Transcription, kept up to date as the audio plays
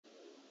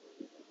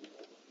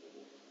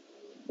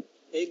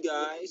Hey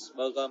guys,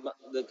 welcome back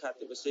to the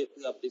CATHAY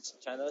PACIFIC UPDATE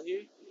channel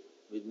here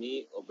with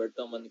me,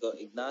 Roberto, Monico,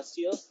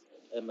 Ignacio,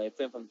 and my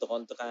friend from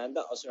Toronto,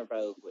 Canada, also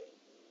Raphael Hui.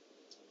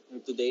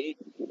 And today,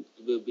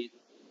 we will be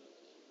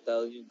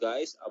telling you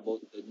guys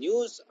about the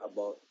news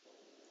about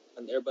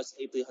an Airbus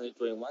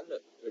A321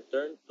 that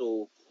returned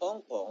to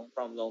Hong Kong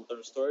from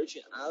long-term storage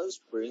in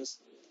Alice Springs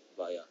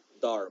via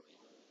Darwin.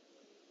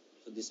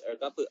 So this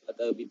aircraft that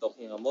I'll be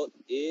talking about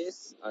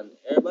is an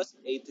Airbus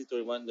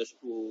A321-200.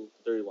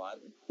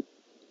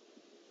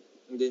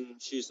 And then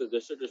she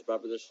suggested there's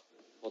probably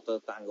Hotel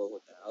Tango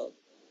Hotel.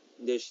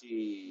 And then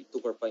she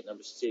took her flight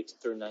number 6,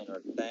 turn 9,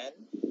 or 10.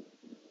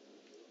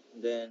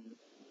 And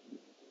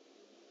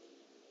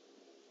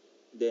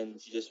then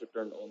she just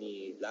returned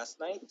only last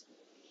night.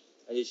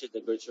 And then she had the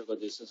great circle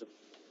distance of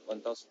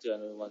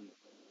 1,301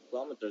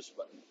 kilometers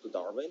to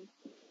Darwin.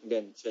 And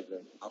then she had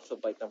an actual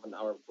flight time of an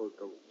hour and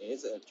 42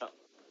 minutes and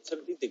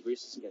 70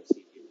 degrees, as you can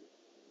see here.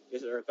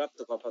 This aircraft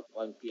took off at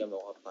 1 p.m.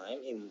 local time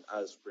in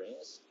Alice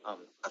Springs.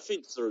 Actually,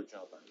 it's the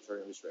original time.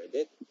 Sorry, I misread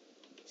it.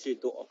 She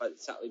took off at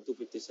exactly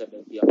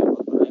 2:57 p.m.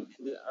 local time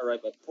and then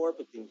arrived at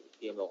 4:15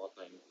 p.m. local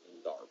time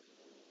in Darwin.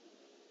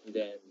 And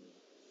then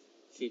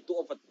she took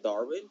off at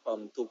Darwin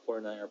from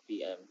 2:49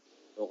 p.m.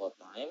 local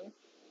time.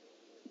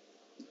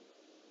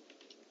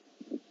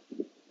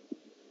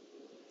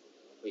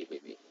 Wait.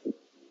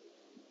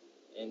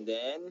 And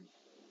then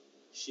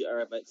she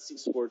arrived at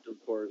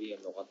 6:44 p.m.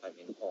 local time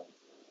in Hong Kong.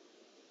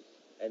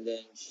 And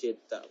then she hit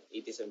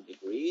 87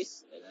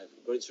 degrees and had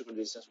great circle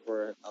distance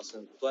for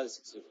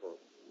 1,264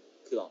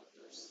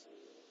 kilometers.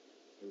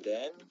 And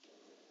then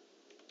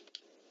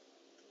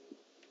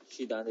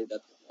she landed at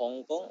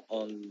Hong Kong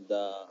on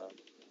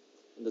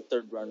the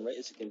third runway,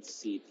 as you can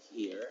see it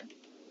here.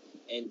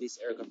 And this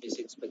aircraft is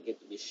expected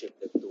to be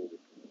shifted to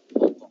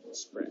Hong Kong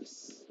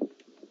Express.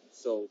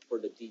 So for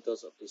the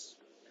details of this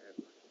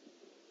aircraft,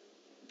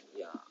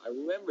 yeah, I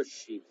remember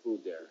she flew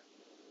there.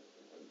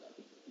 And,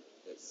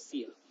 let's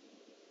see,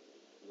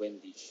 when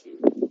did she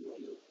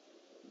flew?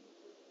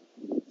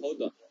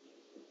 Hold on,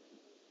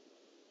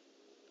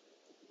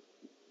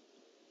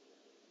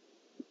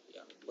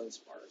 yeah, when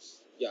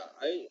Spars. Yeah,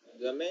 I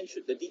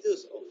mentioned the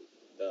details of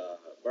the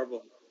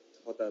Bravo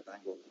Hotel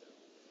Tango Hotel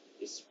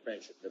is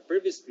mentioned the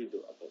previous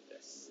video about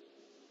this.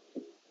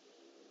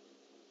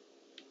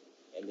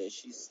 And then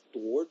she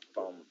stored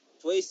from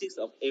 26th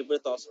of April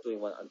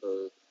 2021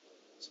 until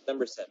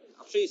September 7th.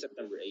 Actually,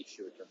 September 8th,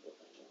 she returned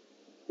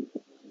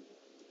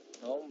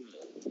home.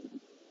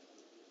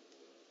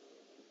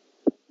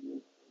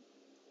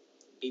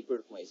 April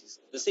 26th,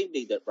 the same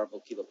day that Bravo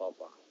Kilo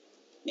Papa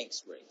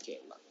X-Ray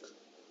came back.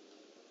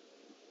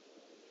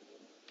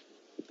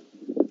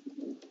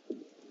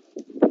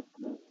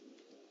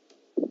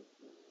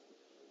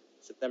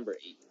 September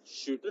 8th,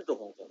 she returned to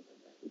Hong Kong.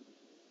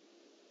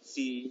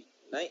 See,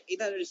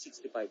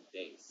 865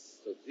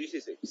 days. So this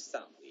is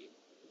exactly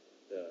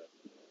the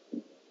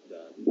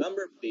the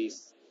number of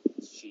days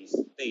she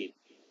stayed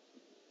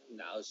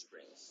in Alice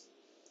Springs.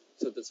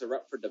 So that's a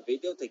wrap for the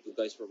video. Thank you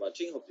guys for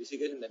watching. Hope to see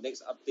you guys in the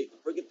next update.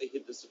 Don't forget to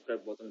hit the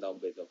subscribe button down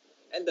below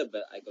and the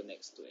bell icon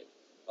next to it.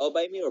 All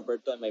by me,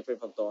 Roberto, and my friend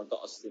from Toronto,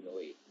 Austin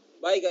Hui.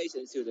 Bye guys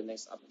and see you in the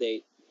next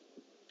update.